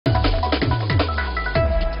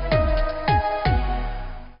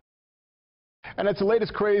And it's the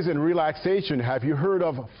latest craze in relaxation. Have you heard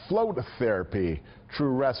of float therapy?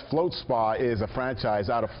 True Rest Float Spa is a franchise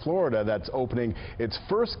out of Florida that's opening its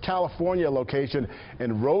first California location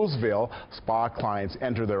in Roseville. Spa clients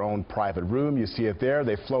enter their own private room. You see it there.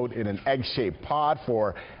 They float in an egg-shaped pod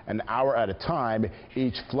for an hour at a time.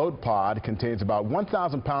 Each float pod contains about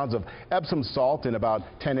 1,000 pounds of Epsom salt in about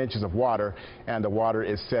 10 inches of water, and the water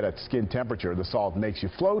is set at skin temperature. The salt makes you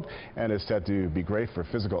float and is said to be great for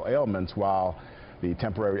physical ailments, while the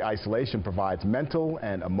temporary isolation provides mental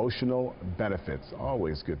and emotional benefits.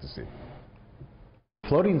 Always good to see.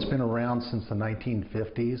 Floating's been around since the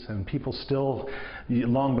 1950s, and people still,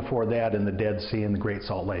 long before that, in the Dead Sea and the Great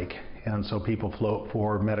Salt Lake. And so people float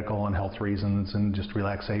for medical and health reasons and just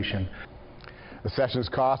relaxation. The sessions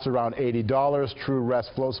cost around $80. True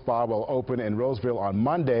Rest Float Spa will open in Roseville on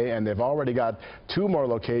Monday, and they've already got 2 more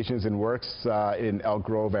locations in works in Elk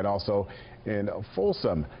Grove and also in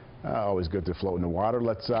Folsom. Always good to float in the water.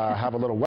 Let's have a little